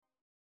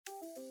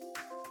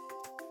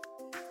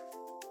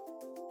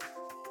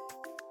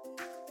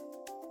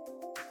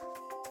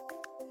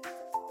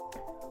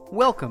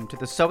Welcome to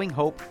the Sowing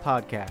Hope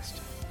podcast.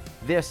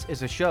 This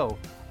is a show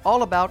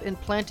all about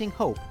implanting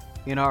hope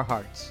in our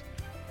hearts.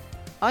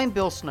 I'm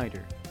Bill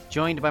Snyder,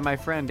 joined by my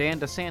friend Ann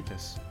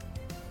DeSantis.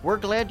 We're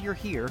glad you're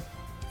here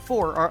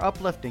for our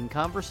uplifting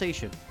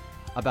conversation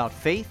about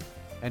faith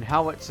and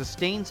how it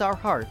sustains our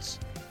hearts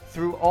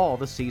through all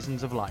the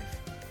seasons of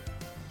life.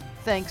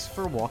 Thanks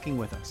for walking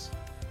with us.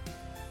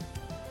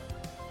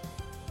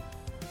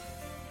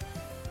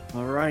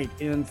 All right,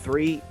 in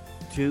 3,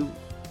 2,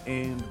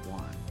 and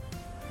 1.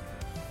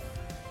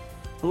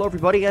 Hello,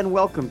 everybody, and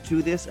welcome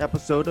to this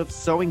episode of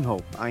Sowing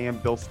Hope. I am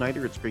Bill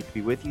Snyder. It's great to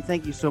be with you.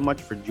 Thank you so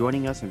much for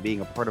joining us and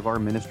being a part of our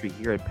ministry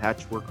here at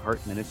Patchwork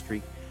Heart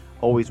Ministry.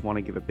 Always want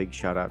to give a big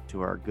shout out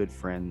to our good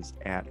friends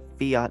at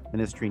Fiat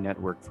Ministry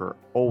Network for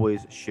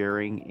always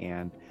sharing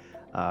and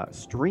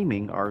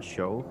streaming our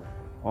show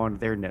on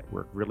their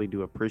network. Really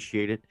do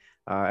appreciate it.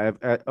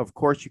 Of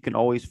course, you can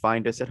always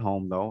find us at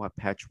home, though, at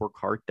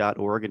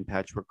patchworkheart.org and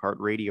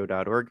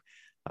patchworkheartradio.org.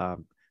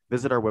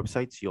 Visit our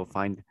websites. You'll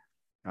find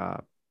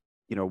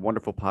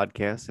wonderful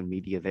podcasts and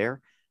media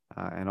there,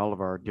 and all of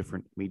our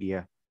different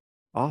media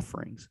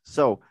offerings.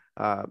 So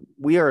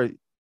we are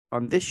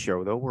on this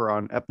show, though, we're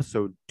on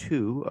episode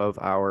 2 of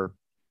our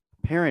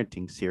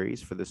parenting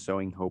series for the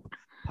Sowing Hope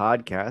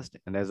podcast.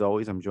 And as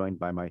always, I'm joined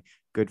by my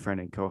good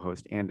friend and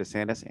co-host, Ann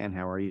DeSantis. Ann,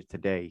 how are you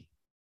today?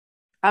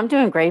 I'm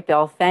doing great,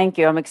 Bill. Thank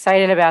you. I'm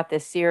excited about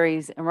this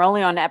series. And we're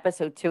only on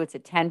episode 2. It's a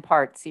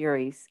 10-part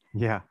series.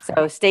 Yeah.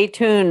 So stay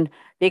tuned,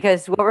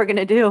 because what we're going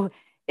to do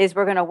is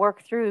we're going to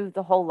work through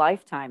the whole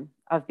lifetime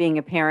of being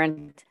a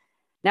parent.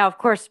 Now, of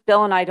course,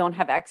 Bill and I don't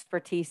have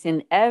expertise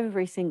in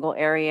every single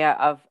area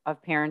of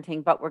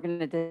parenting, but we're going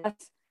to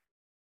discuss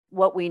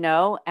what we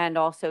know and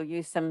also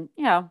use some,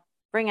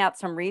 bring out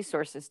some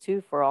resources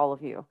too for all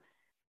of you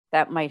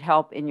that might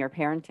help in your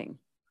parenting.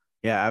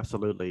 Yeah,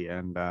 absolutely.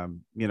 And,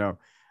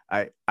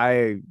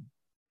 I,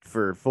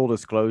 for full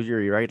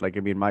disclosure, you're right.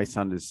 My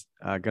son is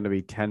going to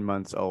be 10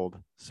 months old.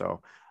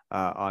 So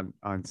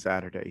on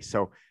Saturday.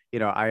 So,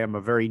 I am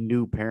a very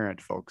new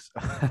parent, folks.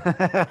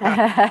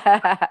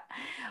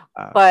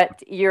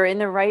 But you're in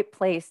the right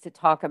place to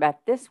talk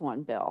about this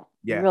one, Bill.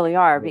 Yeah. You really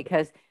are,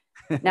 because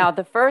now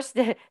the first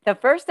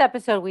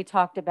episode we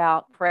talked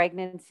about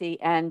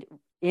pregnancy and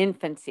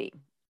infancy,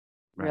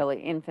 really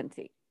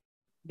infancy.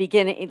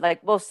 Beginning, like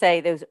we'll say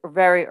those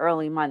very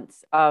early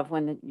months of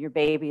when your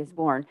baby is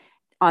born.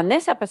 On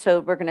this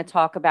episode, we're going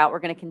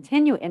to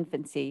continue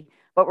infancy,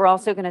 but we're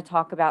also going to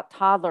talk about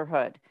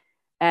toddlerhood.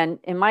 And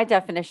in my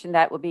definition,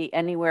 that would be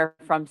anywhere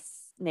from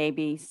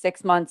maybe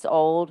 6 months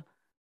old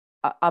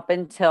up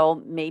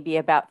until maybe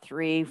about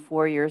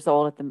 3-4 years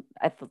old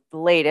at the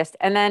latest.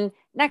 And then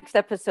next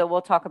episode, we'll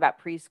talk about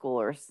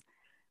preschoolers.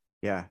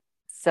 Yeah.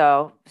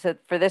 So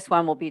for this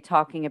one, we'll be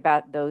talking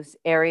about those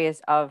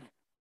areas of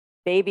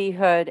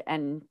babyhood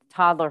and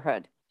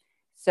toddlerhood.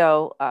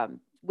 So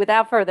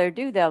without further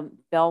ado,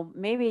 Bill,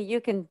 maybe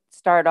you can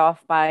start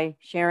off by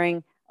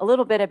sharing a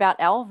little bit about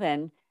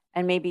Elvin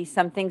and maybe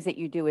some things that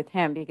you do with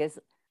him, because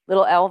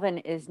little Elvin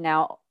is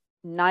now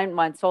 9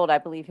 months old. I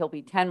believe he'll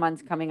be 10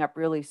 months coming up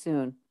really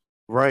soon.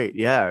 Right.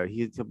 Yeah.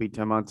 He'll be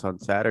 10 months on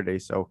Saturday.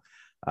 So,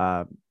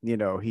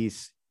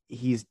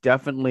 he's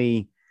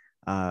definitely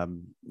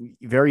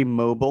very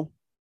mobile,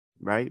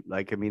 right?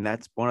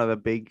 That's one of the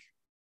big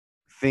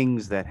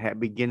things that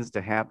begins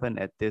to happen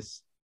at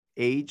this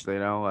age.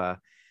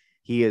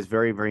 He is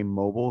very, very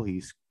mobile.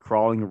 He's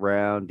crawling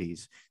around.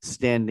 He's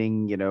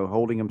standing,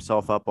 holding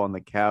himself up on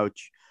the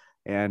couch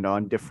and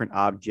on different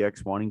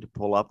objects, wanting to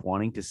pull up,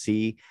 wanting to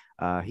see.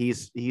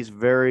 He's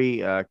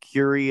very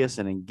curious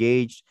and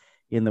engaged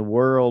in the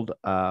world.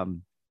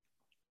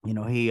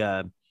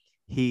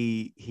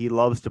 He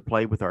loves to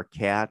play with our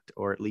cat,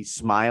 or at least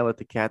smile at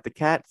the cat. The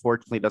cat,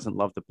 fortunately, doesn't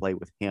love to play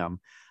with him,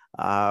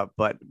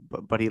 but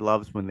he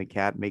loves when the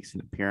cat makes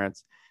an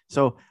appearance.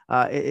 So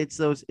it's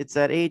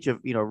that age of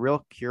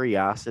real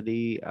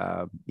curiosity.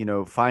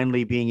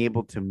 Finally being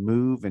able to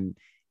move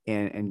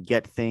and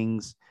get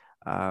things.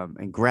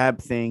 And grab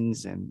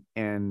things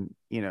and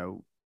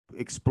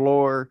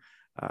explore.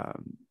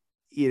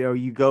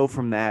 You go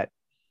from that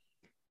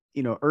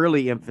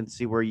early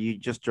infancy where you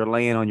just are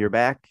laying on your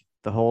back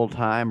the whole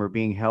time or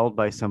being held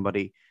by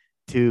somebody,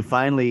 to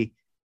finally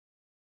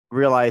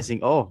realizing,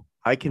 oh,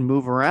 I can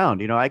move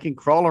around. I can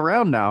crawl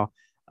around now.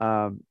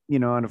 And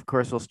of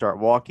course we'll start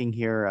walking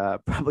here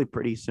probably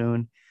pretty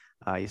soon.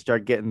 You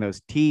start getting those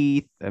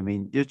teeth.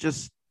 There's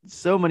just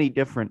so many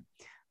different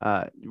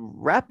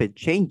rapid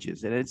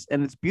changes, and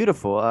it's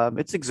beautiful.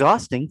 It's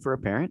exhausting for a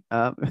parent.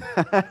 Right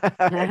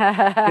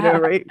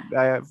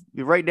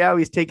now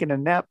he's taking a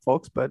nap,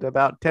 folks, but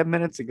about 10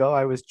 minutes ago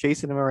I was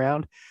chasing him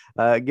around,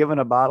 giving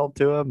a bottle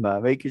to him,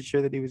 making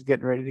sure that he was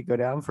getting ready to go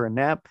down for a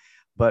nap.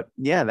 But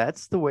yeah,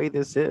 that's the way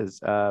this is.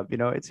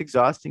 It's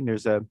exhausting.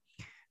 There's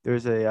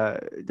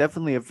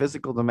definitely a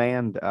physical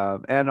demand,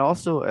 and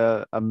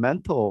also a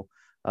mental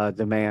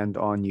demand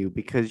on you,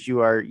 because you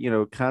are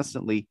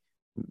constantly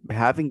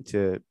having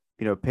to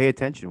pay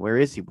attention. Where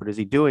is he? What is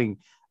he doing?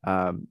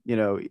 And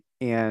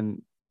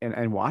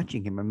and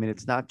watching him. I mean,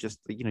 it's not just,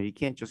 you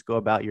can't just go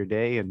about your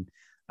day and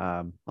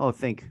he's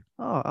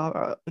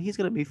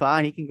going to be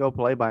fine. He can go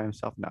play by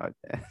himself. No,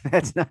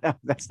 that's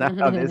not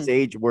how this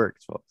age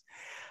works, folks.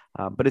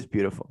 But it's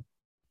beautiful.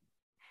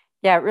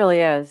 Yeah, it really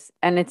is.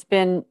 And it's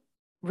been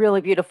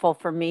really beautiful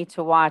for me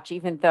to watch,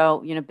 even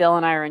though, Bill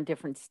and I are in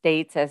different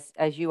states,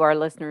 as you are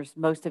listeners,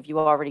 most of you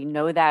already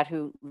know that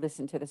who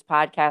listen to this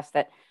podcast,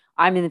 that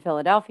I'm in the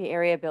Philadelphia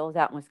area, Bill's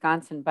out in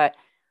Wisconsin, but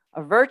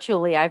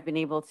virtually I've been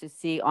able to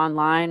see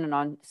online and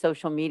on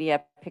social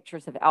media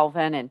pictures of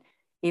Elvin and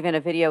even a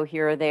video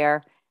here or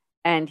there.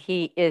 And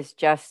he is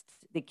just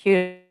the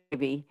cutest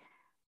baby.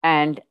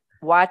 And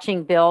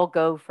watching Bill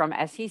go from,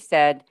 as he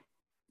said,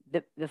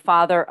 the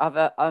father of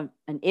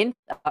an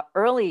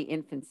early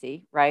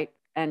infancy, right?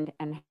 And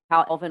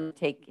how Elvin would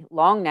take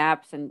long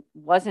naps and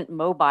wasn't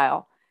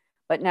mobile,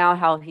 but now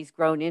how he's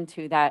grown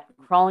into that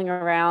crawling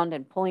around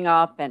and pulling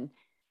up. And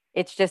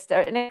it's just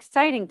an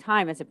exciting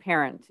time as a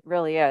parent, it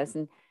really is.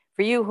 And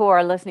for you who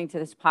are listening to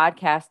this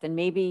podcast, and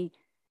maybe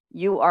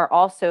you are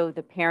also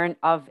the parent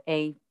of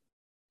a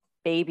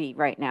baby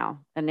right now,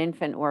 an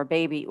infant or a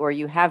baby, or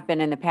you have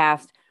been in the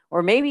past,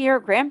 or maybe you're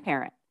a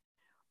grandparent,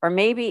 or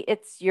maybe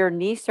it's your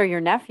niece or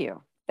your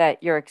nephew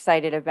that you're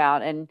excited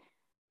about and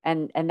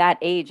that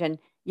age. And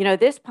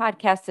this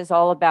podcast is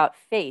all about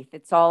faith.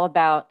 It's all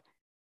about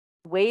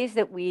ways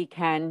that we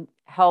can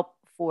help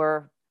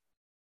for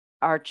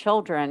our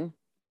children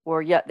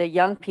or the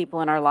young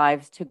people in our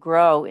lives to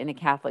grow in the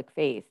Catholic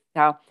faith.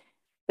 Now,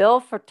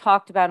 Bill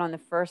talked about on the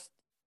first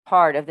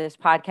part of this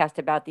podcast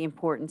about the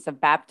importance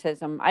of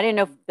baptism. I didn't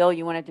know if, Bill,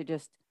 you wanted to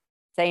just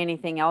say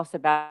anything else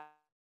about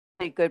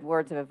the good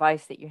words of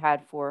advice that you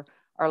had for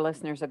our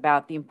listeners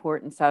about the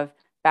importance of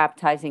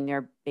baptizing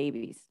their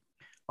babies.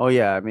 Oh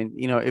yeah, I mean,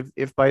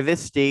 if by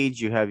this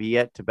stage you have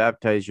yet to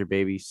baptize your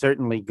baby,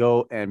 certainly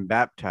go and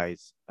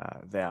baptize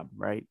them,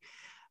 right?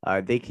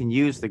 They can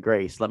use the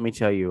grace. Let me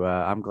tell you,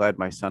 I'm glad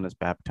my son is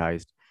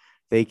baptized.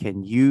 They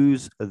can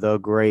use the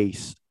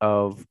grace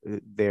of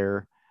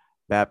their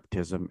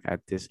baptism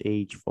at this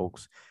age,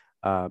 folks.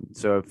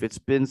 So if it's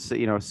been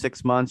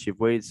 6 months, you've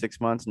waited 6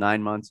 months,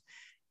 9 months,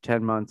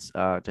 10 months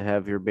to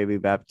have your baby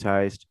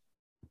baptized,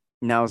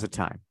 now's the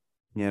time.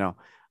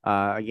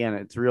 Again,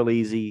 it's real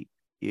easy.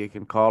 You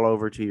can call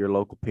over to your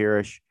local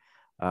parish,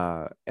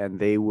 and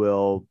they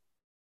will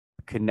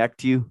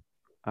connect you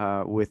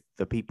with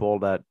the people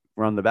that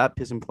run the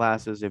baptism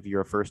classes. If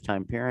you're a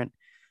first-time parent,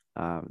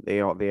 they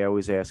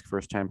always ask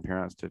first-time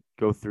parents to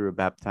go through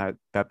a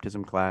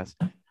baptism class,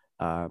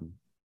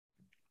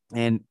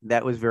 and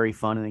that was very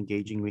fun and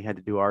engaging. We had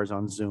to do ours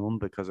on Zoom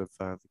because of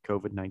the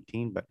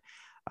COVID-19, but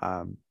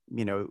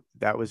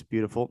that was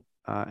beautiful.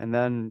 And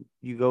then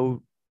you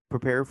go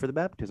prepare for the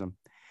baptism.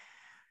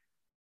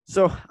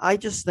 So I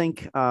just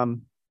think,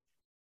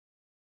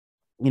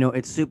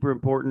 it's super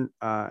important.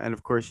 And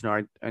of course,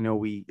 I know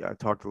we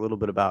talked a little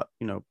bit about,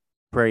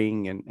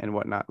 praying and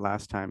whatnot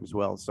last time as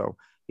well. So,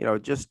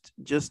 just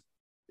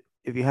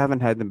if you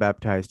haven't had them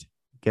baptized,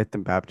 get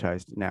them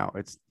baptized now.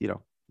 It's,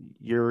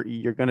 you're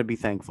going to be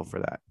thankful for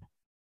that.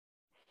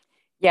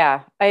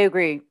 Yeah, I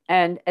agree.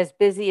 And as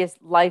busy as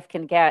life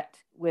can get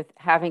with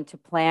having to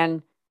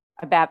plan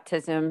a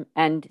baptism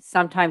and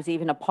sometimes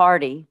even a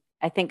party,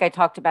 I think I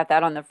talked about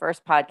that on the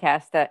first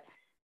podcast,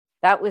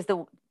 that was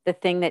the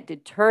thing that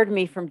deterred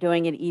me from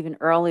doing it even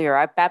earlier.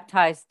 I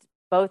baptized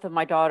both of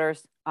my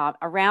daughters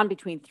around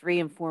between 3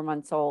 and 4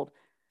 months old.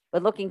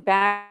 But looking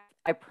back,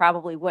 I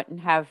probably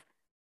wouldn't have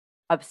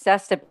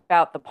obsessed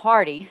about the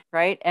party,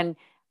 right? And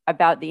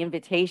about the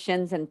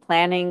invitations and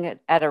planning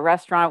at a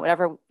restaurant,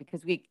 whatever,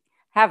 because we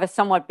have a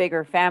somewhat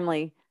bigger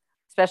family,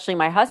 especially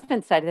my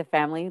husband's side of the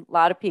family. A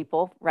lot of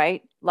people,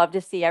 right? Love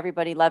to see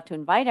everybody, love to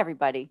invite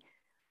everybody.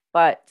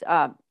 But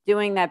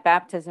doing that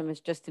baptism is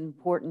just an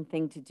important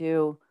thing to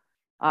do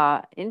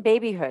in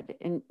babyhood,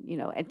 and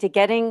and to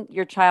getting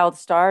your child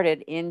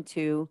started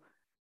into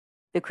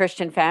the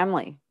Christian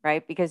family,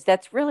 right? Because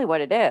that's really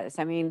what it is.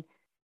 I mean,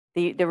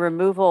 the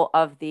removal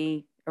of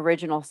the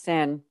original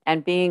sin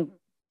and being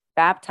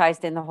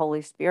baptized in the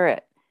Holy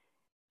Spirit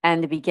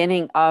and the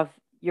beginning of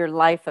your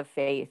life of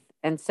faith.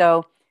 And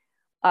so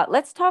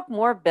let's talk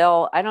more,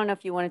 Bill. I don't know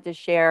if you wanted to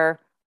share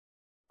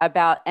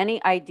about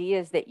any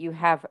ideas that you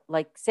have,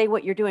 like say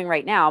what you're doing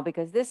right now,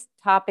 because this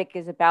topic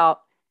is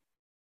about,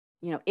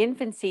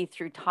 infancy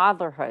through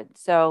toddlerhood.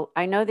 So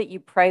I know that you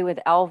pray with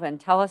Elvin.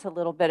 Tell us a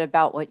little bit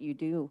about what you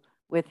do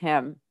with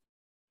him.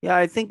 Yeah,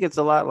 I think it's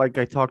a lot like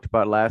I talked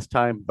about last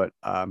time, but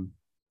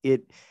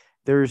it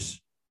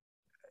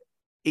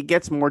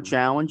gets more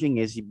challenging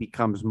as he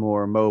becomes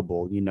more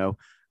mobile.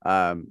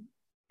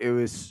 It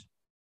was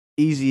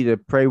easy to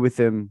pray with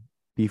him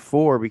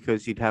before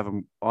because you'd have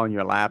him on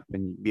your lap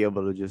and be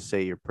able to just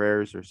say your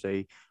prayers or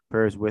say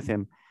prayers with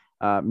him.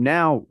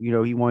 Now,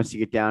 he wants to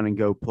get down and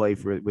go play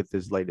with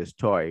his latest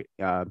toy.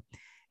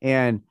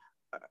 And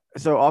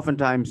so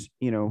oftentimes,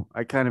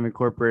 I kind of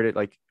incorporate it.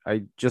 Like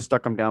I just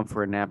stuck him down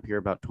for a nap here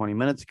about 20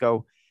 minutes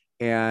ago.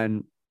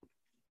 And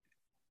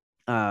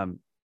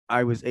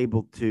I was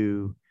able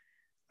to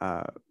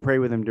pray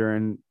with him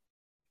during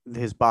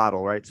his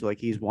bottle, right? So like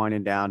he's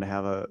winding down to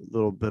have a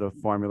little bit of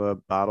formula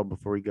bottle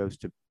before he goes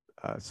to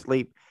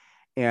sleep.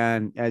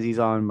 And as he's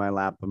on my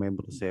lap, I'm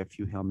able to say a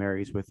few Hail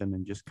Marys with him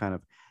and just kind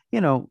of,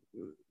 you know,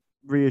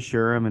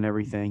 reassure him and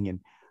everything. And,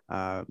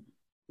 uh,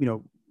 you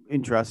know,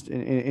 entrust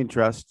him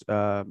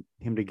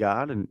to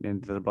God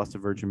and to the Blessed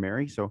Virgin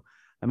Mary. So,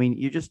 I mean,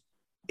 you're just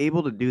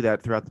able to do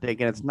that throughout the day.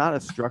 Again, it's not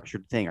a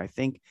structured thing. I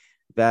think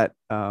that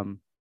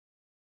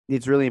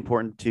it's really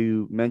important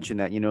to mention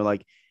that, you know,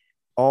 like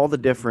all the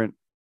different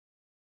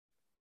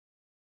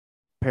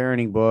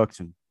parenting books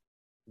and,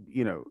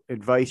 you know,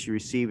 advice you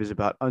receive is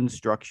about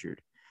unstructured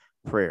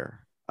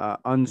prayer,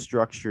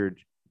 unstructured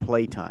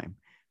playtime,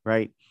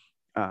 right?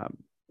 Um,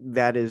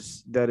 that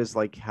is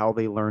like how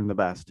they learn the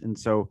best. And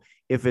so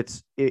if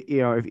it's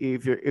you know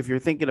if you're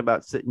thinking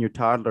about sitting your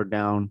toddler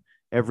down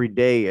every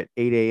day at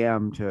 8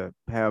 a.m. to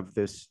have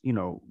this, you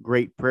know,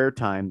 great prayer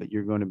time that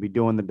you're going to be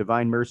doing the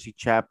Divine Mercy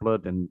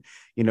Chaplet and,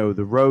 you know,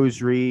 the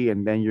Rosary,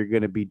 and then you're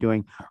going to be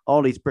doing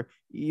all these,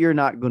 you're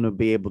not going to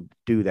be able to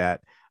do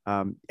that.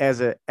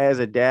 As a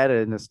dad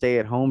and a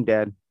stay-at-home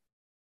dad,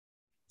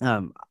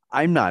 um,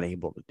 I'm not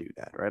able to do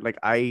that, right? Like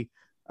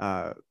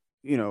uh,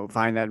 you know,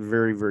 find that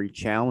very, very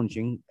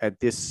challenging at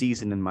this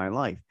season in my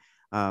life.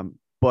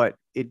 But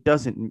it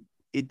doesn't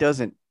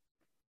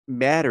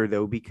matter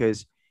though,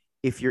 because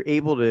if you're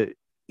able to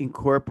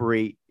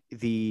incorporate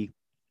the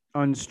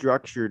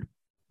unstructured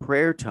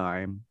prayer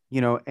time,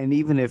 you know, and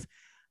even if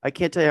I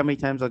can't tell you how many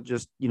times I'll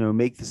just, you know,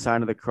 make the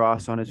sign of the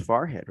cross on his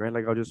forehead, right?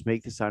 Like I'll just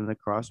make the sign of the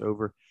cross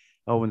over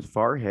Owen's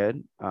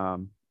forehead.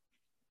 You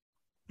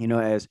know,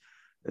 as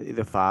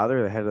the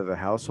father, the head of the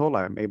household,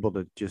 I'm able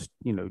to just,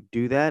 you know,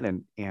 do that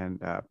and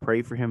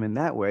pray for him in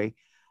that way.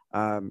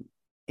 Um,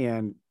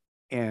 and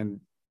and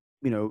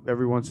you know,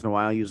 every once in a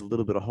while, use a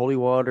little bit of holy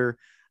water,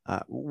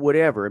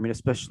 whatever. I mean,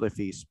 especially if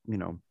he's, you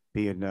know,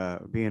 being a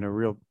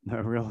real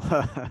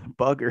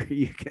bugger,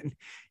 you can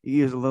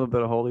use a little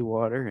bit of holy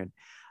water and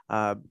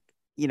uh,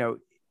 you know,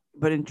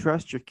 but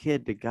entrust your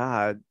kid to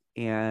God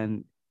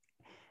and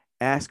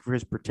ask for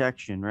his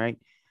protection, right?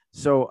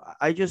 So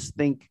I just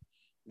think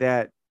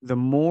that the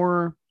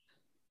more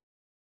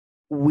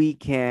we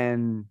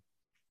can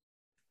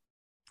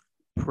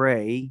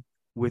pray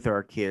with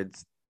our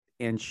kids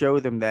and show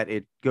them that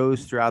it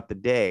goes throughout the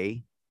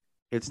day,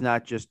 it's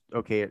not just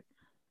okay at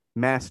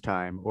mass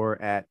time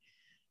or at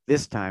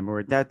this time or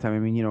at that time. I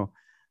mean, you know,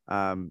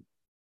 um,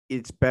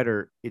 it's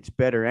better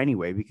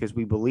anyway, because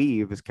we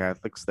believe as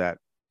Catholics that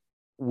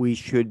we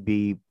should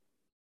be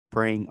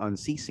praying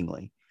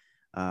unceasingly.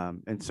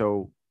 And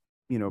so,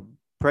 you know,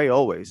 pray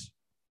always.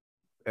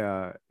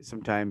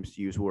 Sometimes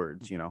use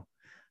words, you know,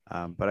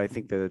 but I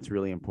think that it's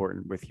really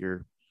important with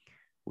your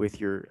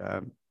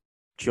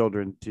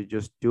children to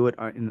just do it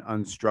in an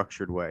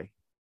unstructured way.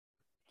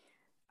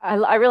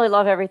 I really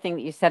love everything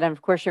that you said. And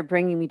of course, you're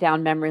bringing me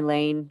down memory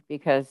lane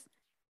because,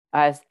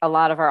 as a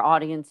lot of our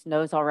audience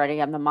knows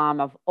already, I'm the mom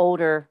of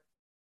older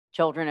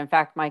children. In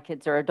fact, my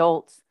kids are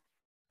adults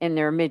in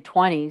their mid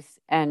 20s.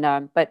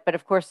 And but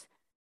of course,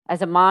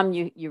 as a mom,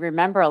 you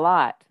remember a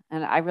lot,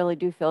 and I really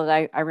do feel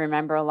that I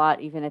remember a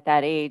lot even at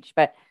that age.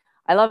 But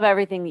I love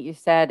everything that you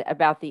said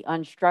about the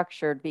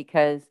unstructured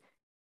because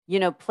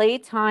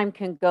playtime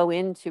can go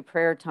into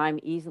prayer time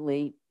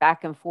easily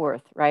back and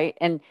forth, right?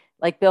 And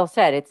like Bill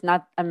said, it's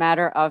not a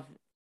matter of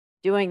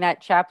doing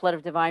that chaplet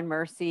of divine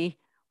mercy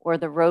or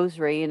the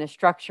rosary in a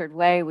structured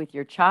way with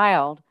your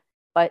child,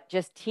 but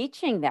just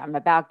teaching them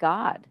about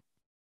God.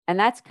 And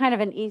that's kind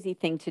of an easy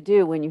thing to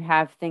do when you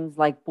have things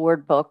like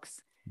board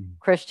books, Mm.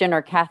 Christian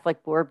or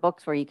Catholic board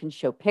books, where you can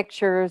show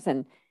pictures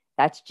and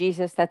that's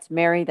Jesus, that's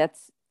Mary,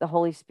 that's the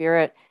Holy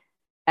Spirit,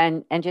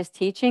 and just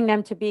teaching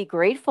them to be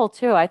grateful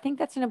too. I think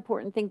that's an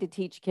important thing to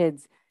teach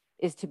kids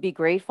is to be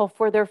grateful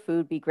for their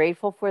food, be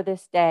grateful for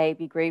this day,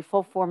 be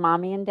grateful for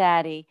mommy and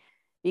daddy,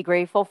 be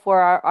grateful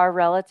for our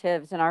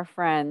relatives and our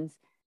friends.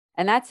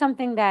 And that's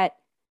something that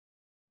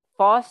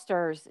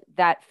fosters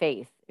that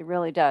faith. It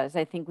really does.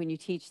 I think when you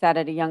teach that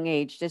at a young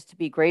age, just to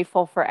be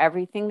grateful for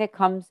everything that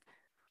comes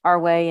our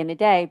way in a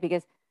day,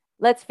 because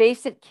let's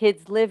face it,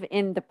 kids live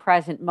in the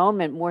present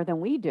moment more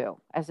than we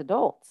do as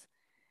adults.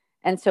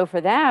 And so for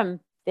them,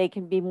 they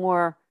can be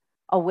more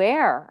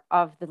aware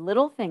of the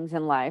little things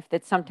in life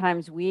that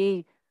sometimes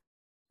we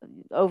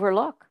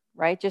overlook,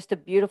 right? Just a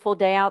beautiful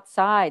day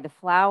outside, the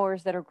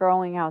flowers that are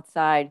growing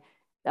outside,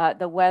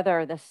 the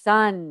weather, the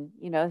sun,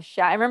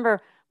 I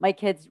remember my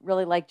kids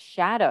really liked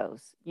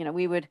shadows.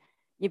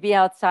 You'd be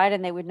outside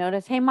and they would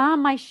notice, hey,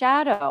 mom, my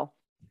shadow,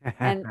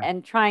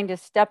 and trying to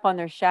step on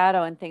their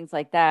shadow and things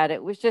like that.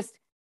 It was just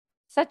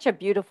such a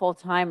beautiful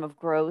time of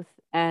growth.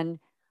 And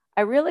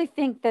I really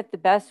think that the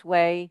best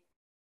way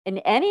in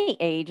any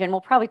age, and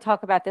we'll probably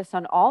talk about this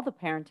on all the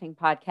parenting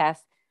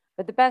podcasts,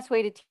 but the best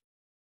way to teach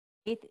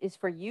faith is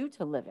for you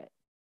to live it.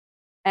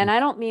 And I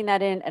don't mean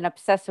that in an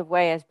obsessive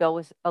way, as Bill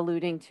was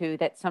alluding to,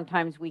 that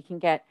sometimes we can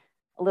get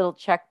a little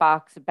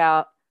checkbox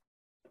about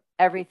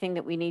everything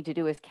that we need to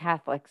do as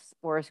Catholics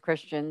or as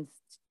Christians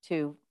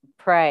to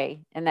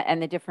pray and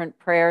the different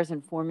prayers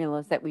and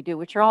formulas that we do,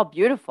 which are all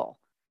beautiful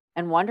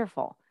and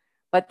wonderful.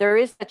 but there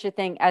is such a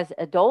thing as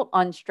adult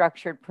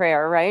unstructured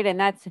prayer, right? And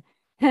that's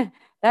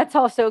that's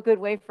also a good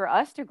way for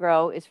us to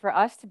grow, is for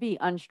us to be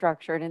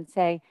unstructured and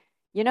say,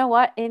 you know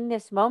what, in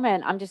this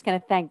moment, I'm just going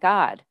to thank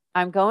God.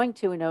 I'm going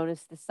to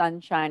notice the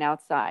sunshine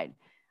outside.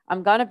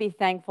 I'm going to be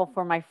thankful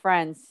for my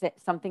friends,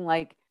 something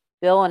like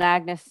Bill and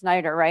Agnes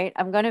Snyder, right?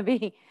 I'm going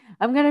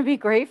to be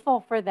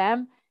grateful for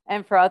them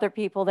and for other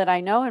people that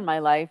I know in my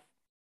life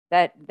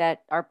that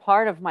are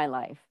part of my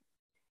life.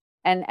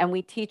 And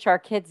we teach our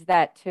kids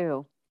that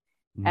too.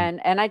 Mhm.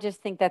 And I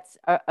just think that's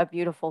a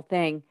beautiful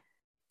thing.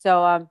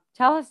 So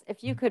tell us,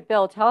 if you could,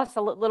 Bill, tell us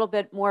a little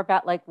bit more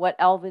about like what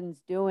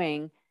Elvin's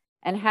doing,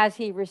 and has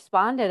he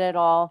responded at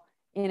all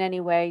in any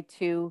way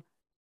to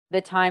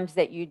the times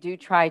that you do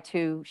try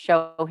to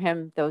show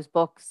him those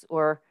books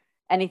or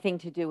anything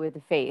to do with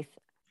the faith?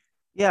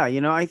 Yeah,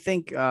 I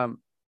think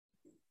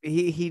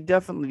he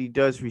definitely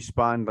does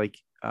respond like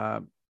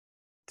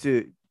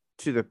to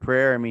the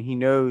prayer. I mean, he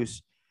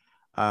knows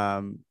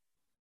um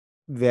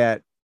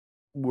that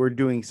we're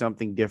doing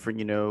something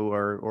different,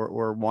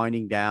 or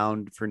winding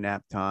down for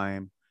nap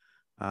time,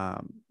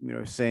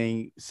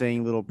 saying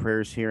little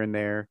prayers here and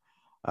there.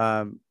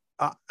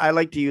 I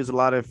like to use a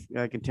lot of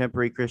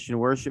contemporary Christian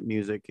worship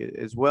music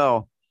as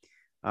well.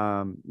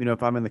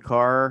 If I'm in the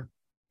car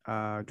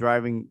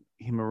driving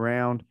him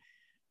around,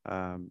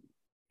 um,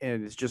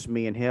 and it's just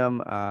me and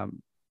him,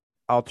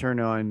 I'll turn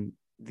on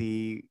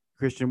the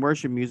Christian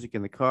worship music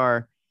in the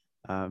car,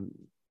 um,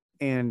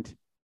 and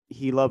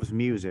he loves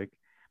music,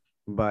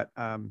 but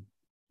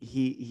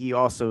he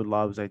also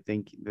loves, I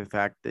think, the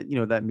fact that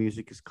that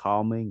music is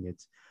calming,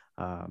 it's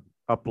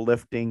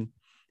uplifting,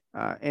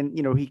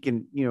 and he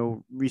can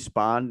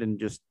respond and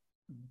just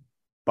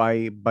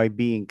by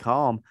being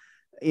calm,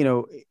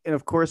 and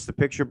of course the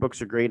picture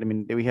books are great. I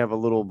mean, we have a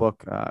little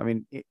book.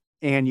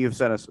 And you've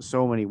sent us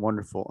so many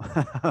wonderful,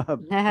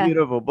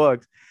 beautiful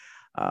books.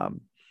 Um,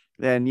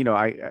 then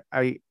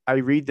I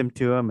read them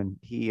to him, and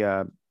he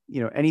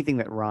anything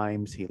that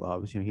rhymes he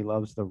loves. He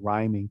loves the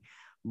rhyming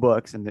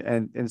books,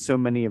 and so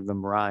many of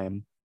them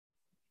rhyme.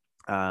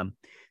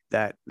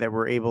 That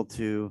we're able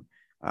to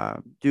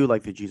do,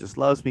 like the Jesus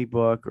Loves Me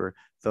book, or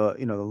the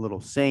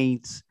Little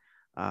Saints.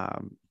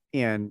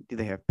 And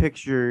they have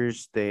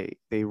pictures. They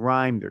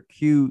rhyme. They're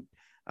cute.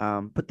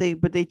 But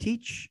they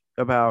teach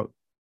about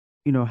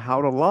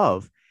how to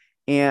love.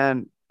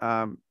 And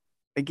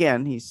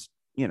again, he's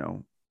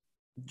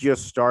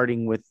just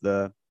starting with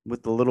the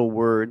little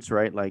words,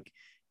 right? Like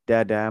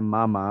dada,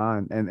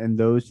 mama, and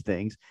those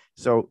things.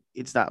 So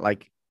it's not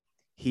like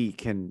he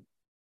can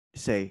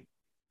say,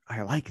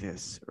 I like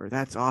this, or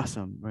that's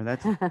awesome, or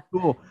that's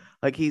cool.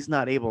 Like, he's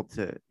not able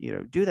to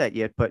do that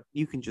yet, but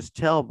you can just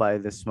tell by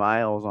the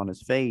smiles on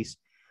his face.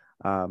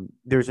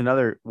 There's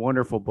another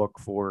wonderful book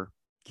for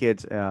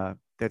kids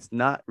that's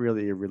not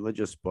really a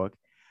religious book,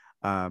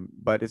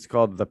 but it's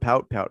called The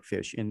Pout Pout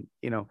Fish. And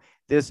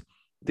this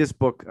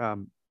book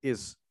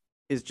is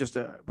just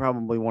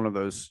probably one of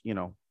those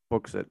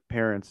books that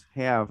parents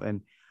have.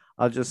 And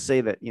I'll just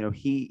say that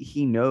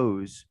he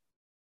knows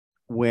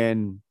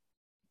when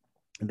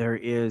there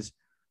is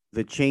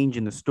the change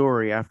in the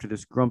story after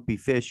this grumpy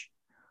fish,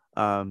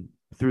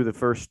 through the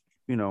first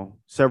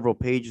several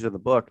pages of the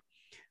book,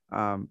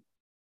 um,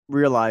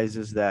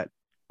 realizes that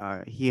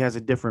he has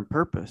a different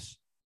purpose,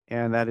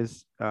 and that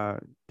is to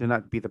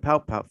not be the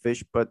pout pout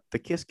fish, but the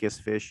kiss kiss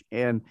fish.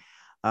 And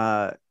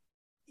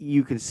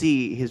you can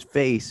see his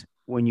face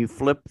when you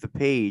flip the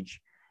page,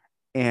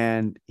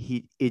 and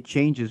it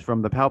changes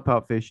from the pout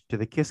pout fish to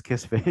the kiss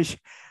kiss fish.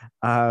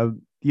 How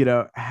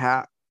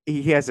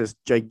he has this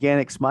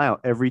gigantic smile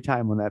every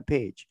time on that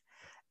page.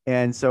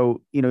 And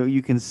so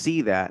you can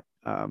see that.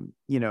 And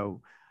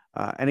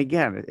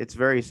again, it's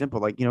very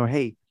simple. Like,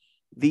 hey,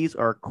 these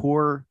are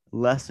core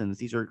lessons,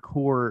 these are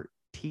core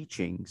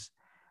teachings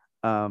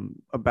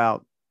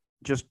about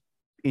just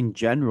in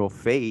general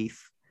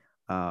faith,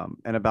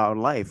 and about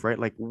life, right?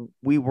 Like,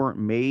 we weren't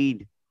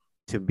made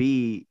to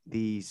be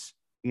these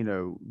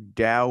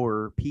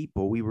dour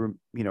people. We were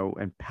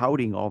and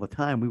pouting all the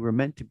time. We were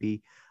meant to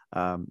be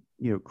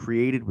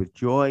created with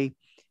joy,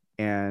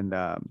 and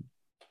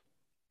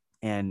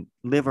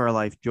live our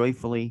life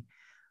joyfully,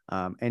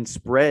 and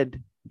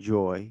spread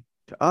joy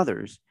to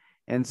others.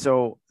 And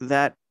so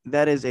that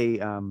is a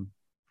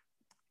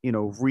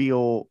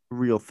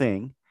real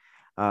thing,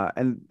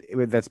 and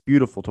that's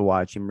beautiful to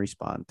watch him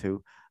respond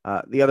to.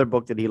 The other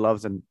book that he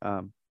loves, and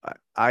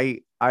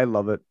I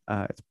love it.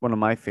 It's one of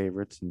my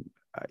favorites, and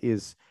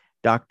is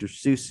Dr.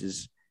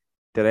 Seuss's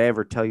 "Did I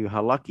Ever Tell You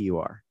How Lucky You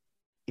Are?"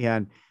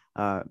 And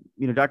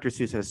Dr.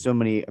 Seuss has so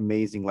many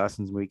amazing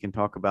lessons. We can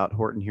talk about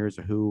Horton Hears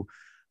a Who,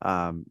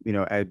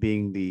 as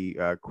being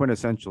the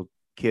quintessential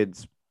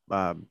kids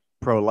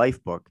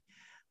pro-life book.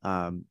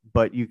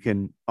 But you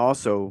can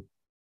also,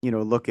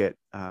 look at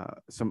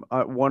some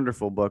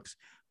wonderful books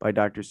by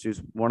Dr.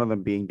 Seuss. One of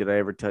them being "Did I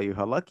Ever Tell You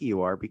How Lucky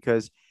You Are?"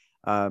 Because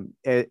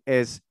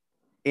as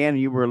Anne,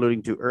 you were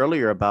alluding to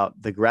earlier about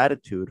the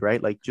gratitude,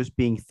 right? Like, just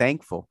being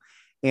thankful.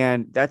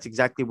 And that's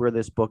exactly where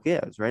this book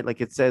is, right?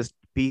 Like, it says,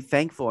 be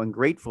thankful and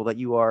grateful that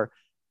you are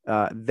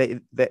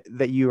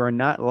that you are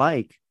not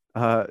like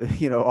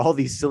all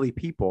these silly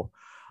people,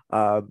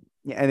 and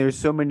there's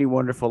so many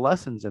wonderful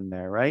lessons in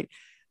there, right?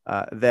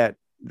 That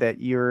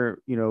you're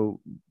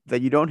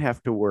that you don't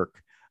have to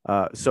work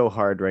so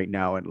hard right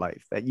now in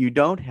life, that you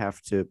don't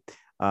have to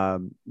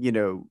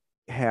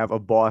have a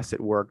boss at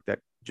work that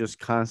just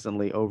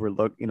constantly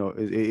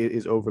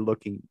is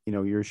overlooking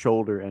your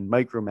shoulder and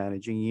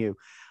micromanaging you.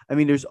 I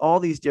mean, there's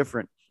all these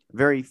different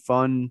very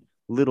fun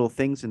little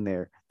things in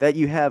there that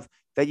you have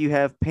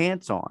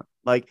pants on,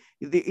 like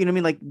what I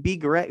mean, like be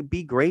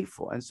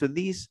grateful. And so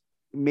these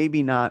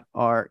maybe not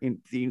are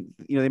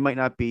they might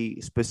not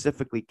be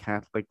specifically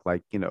Catholic,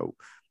 like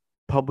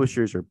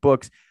publishers or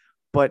books,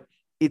 but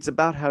it's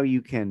about how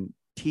you can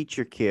teach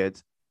your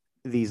kids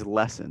these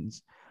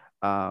lessons,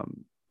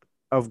 um,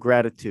 of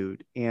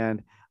gratitude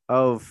and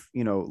of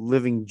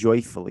living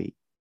joyfully,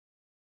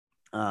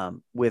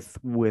 with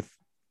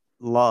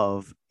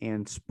love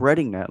and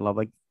spreading that love.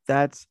 Like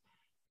that's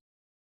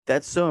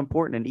so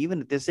important. And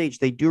even at this age,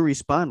 they do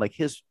respond. Like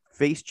his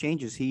face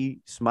changes, he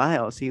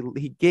smiles,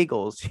 he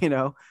giggles,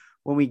 when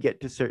we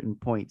get to certain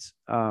points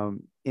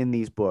in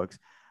these books.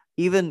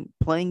 Even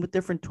playing with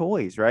different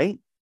toys, right?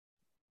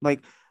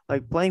 Like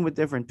playing with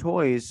different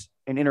toys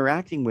and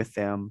interacting with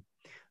them,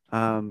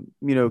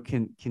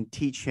 can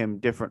teach him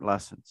different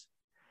lessons.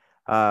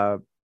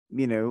 And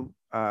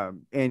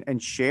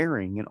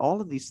sharing and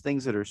all of these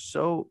things that are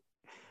so,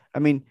 I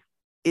mean,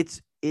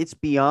 it's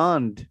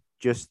beyond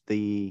just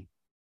the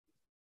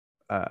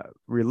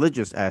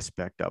religious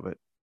aspect of it.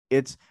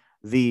 It's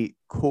the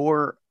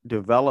core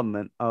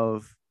development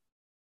of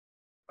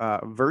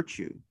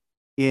virtue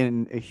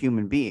in a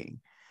human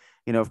being.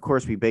 Of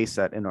course, we base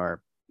that in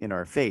our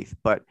faith,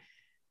 but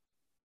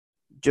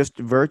just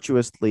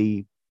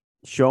virtuously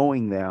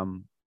showing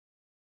them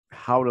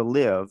how to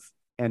live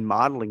and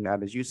modeling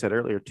that, as you said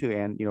earlier too,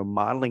 and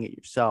modeling it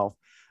yourself,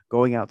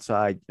 going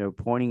outside,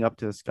 pointing up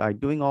to the sky,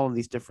 doing all of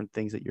these different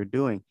things that you're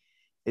doing.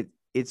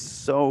 It's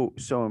so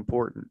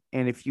important.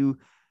 And if you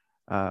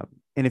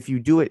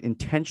do it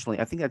intentionally,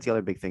 I think that's the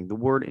other big thing, the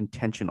word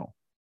intentional,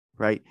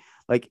 right?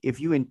 Like if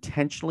you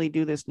intentionally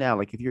do this now,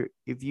 like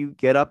if you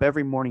get up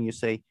every morning, you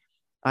say,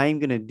 I am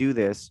going to do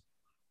this.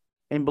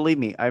 And believe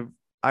me,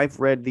 I've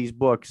read these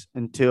books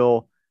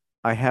until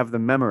I have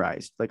them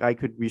memorized. Like I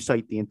could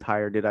recite the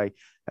entire, did I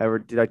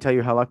tell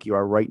you how lucky you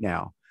are right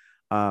now?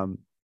 I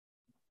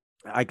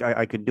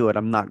could do it.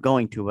 I'm not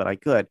going to, but I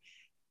could.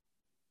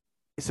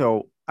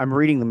 So I'm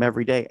reading them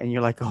every day, and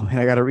you're like, oh man,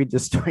 I got to read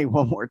this story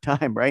one more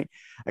time, right?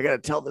 I got to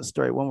tell this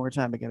story one more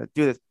time. I got to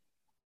do this.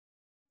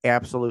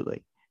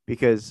 Absolutely.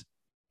 Because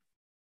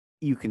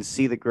you can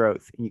see the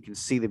growth and you can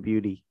see the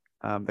beauty,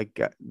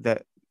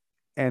 that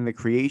and the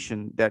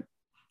creation that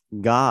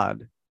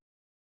God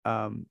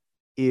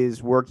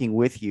is working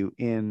with you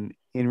in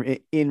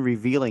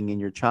revealing in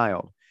your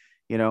child.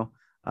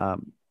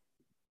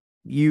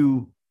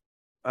 You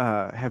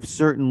have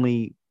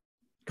certainly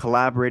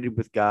collaborated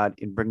with God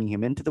in bringing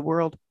him into the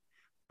world,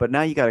 but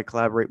now you got to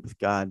collaborate with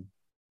God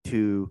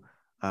to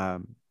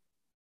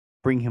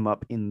bring him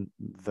up in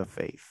the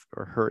faith,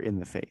 or her in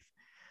the faith.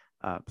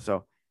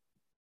 So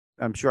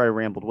I'm sure I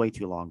rambled way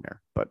too long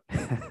there, but,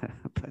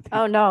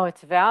 Oh no,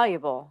 it's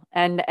valuable.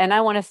 And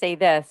I want to say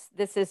this.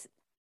 This is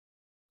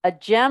a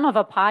gem of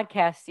a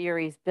podcast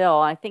series, Bill.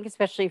 I think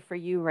especially for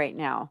you right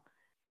now.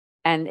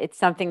 And it's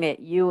something that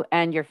you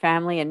and your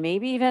family, and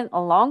maybe even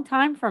a long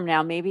time from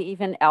now, maybe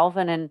even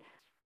Elvin and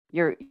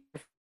your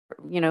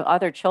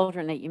other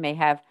children that you may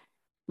have,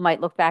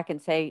 might look back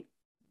and say,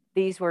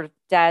 these were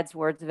Dad's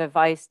words of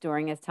advice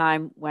during his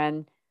time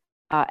when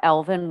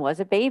Elvin was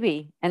a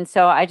baby. And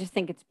so I just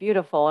think it's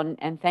beautiful,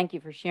 and thank you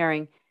for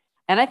sharing.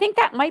 And I think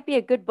that might be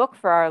a good book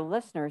for our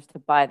listeners to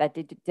buy. That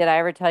did I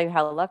ever tell you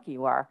how lucky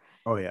you are?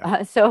 oh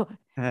yeah. So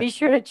be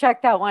sure to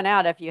check that one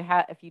out if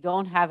you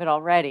don't have it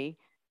already,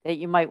 that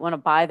you might want to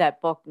buy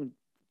that book and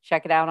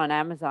check it out on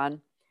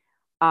Amazon.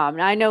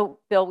 And I know,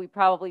 Bill, we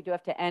probably do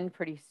have to end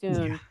pretty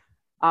soon,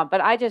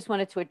 but I just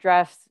wanted to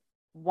address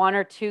one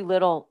or two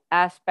little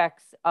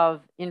aspects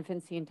of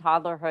infancy and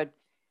toddlerhood.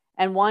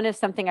 And one is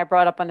something I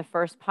brought up on the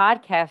first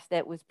podcast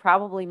that was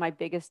probably my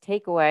biggest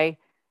takeaway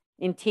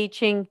in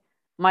teaching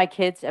my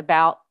kids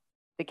about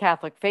the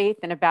Catholic faith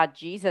and about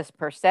Jesus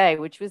per se,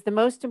 which was the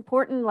most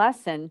important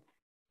lesson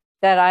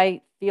that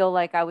I feel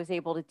like I was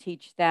able to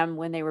teach them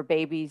when they were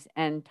babies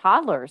and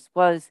toddlers,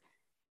 was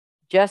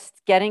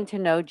just getting to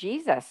know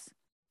Jesus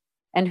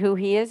and who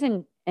he is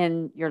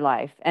in your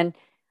life. And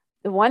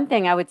the one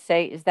thing I would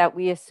say is that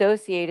we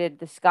associated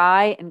the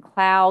sky and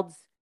clouds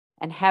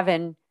and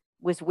heaven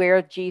was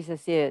where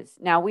Jesus is.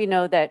 Now we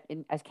know that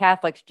as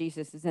Catholics,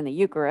 Jesus is in the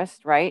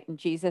Eucharist, right? And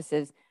Jesus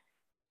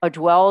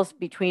dwells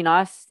between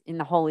us in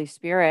the Holy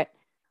Spirit,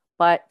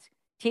 but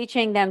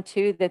teaching them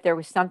too that there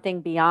was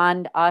something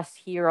beyond us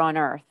here on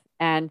earth.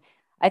 And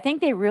I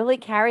think they really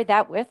carried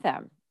that with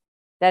them,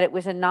 that it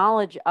was a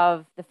knowledge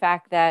of the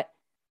fact that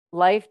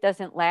life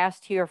doesn't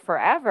last here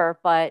forever,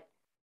 but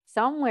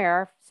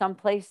somewhere,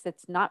 someplace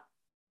that's not,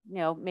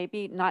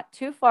 maybe not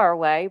too far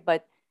away,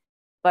 but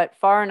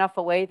far enough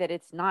away that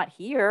it's not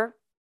here,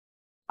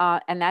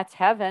 and that's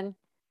heaven.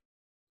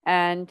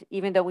 And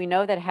even though we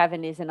know that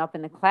heaven isn't up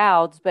in the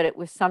clouds, but it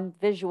was some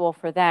visual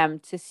for them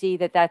to see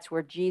that that's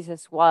where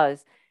Jesus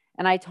was.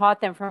 And I taught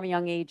them from a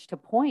young age to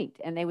point,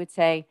 and they would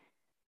say,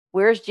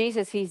 "Where's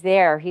Jesus? He's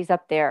there. He's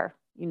up there."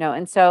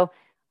 And so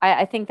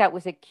I think that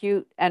was a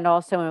cute and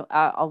also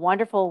a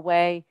wonderful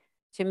way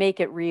to make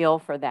it real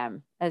for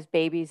them as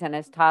babies and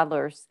as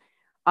toddlers.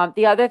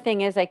 The other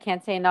thing is, I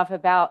can't say enough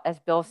about, as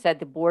Bill said,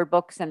 the board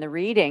books and the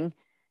reading,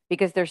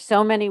 because there's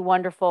so many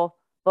wonderful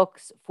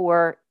books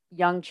for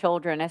young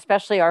children,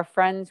 especially our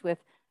friends with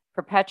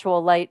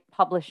Perpetual Light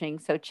Publishing.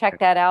 So check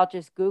that out.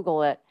 Just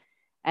Google it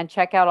and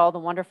check out all the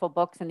wonderful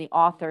books and the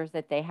authors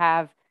that they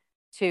have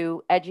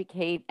to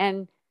educate.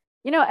 And,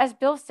 as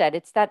Bill said,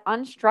 it's that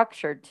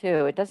unstructured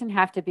too. It doesn't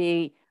have to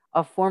be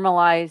a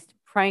formalized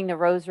praying the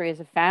rosary as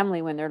a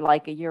family when they're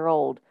like a year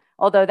old,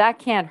 although that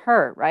can't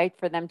hurt, right?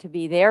 For them to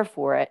be there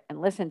for it and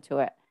listen to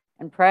it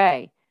and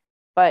pray.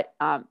 But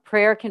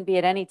prayer can be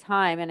at any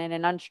time and in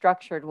an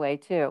unstructured way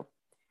too.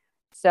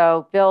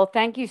 So, Bill,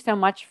 thank you so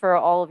much for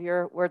all of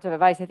your words of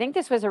advice. I think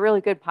this was a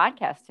really good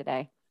podcast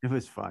today. It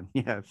was fun.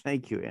 Yeah,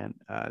 thank you, Ann.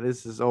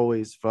 This is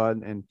always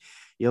fun, and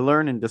you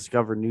learn and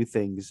discover new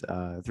things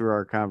through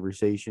our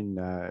conversation,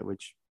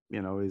 which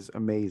is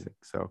amazing.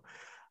 So,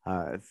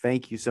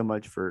 thank you so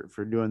much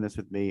for doing this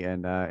with me,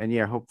 and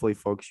yeah, hopefully,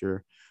 folks,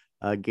 you're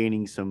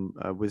gaining some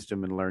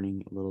wisdom and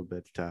learning a little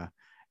bit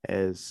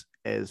as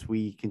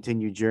we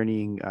continue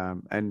journeying,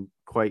 and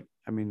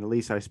at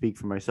least I speak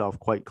for myself,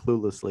 quite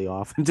cluelessly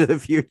off into the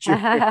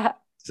future.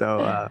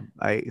 So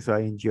I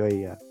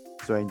enjoy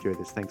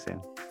this. Thanks,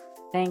 Ann.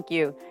 Thank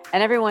you.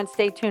 And everyone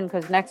stay tuned,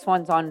 because next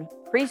one's on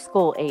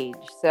preschool age.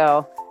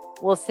 So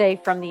we'll say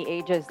from the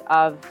ages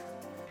of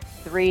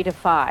 3 to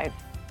 5.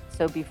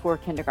 So before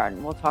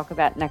kindergarten, we'll talk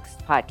about next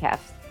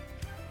podcast.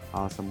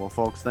 Awesome. Well,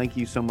 folks, thank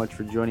you so much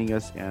for joining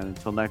us. And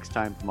until next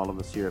time, from all of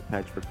us here at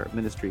Patchwork Heart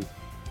Ministry,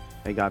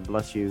 may God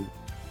bless you.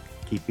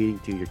 Keep feeding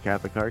to your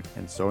Catholic heart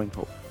and sowing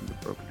hope in the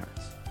broken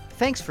hearts.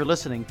 Thanks for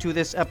listening to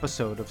this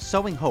episode of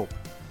Sowing Hope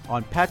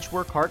on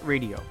Patchwork Heart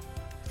Radio.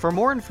 For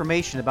more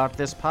information about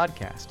this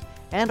podcast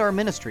and our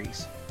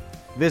ministries,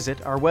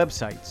 visit our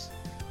websites,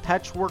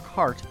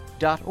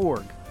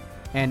 patchworkheart.org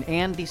and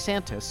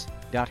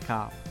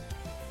andesantis.com.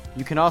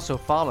 You can also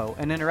follow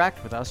and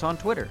interact with us on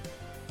Twitter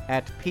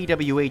at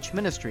PWH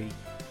Ministry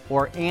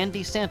or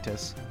Andy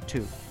Santis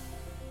 2.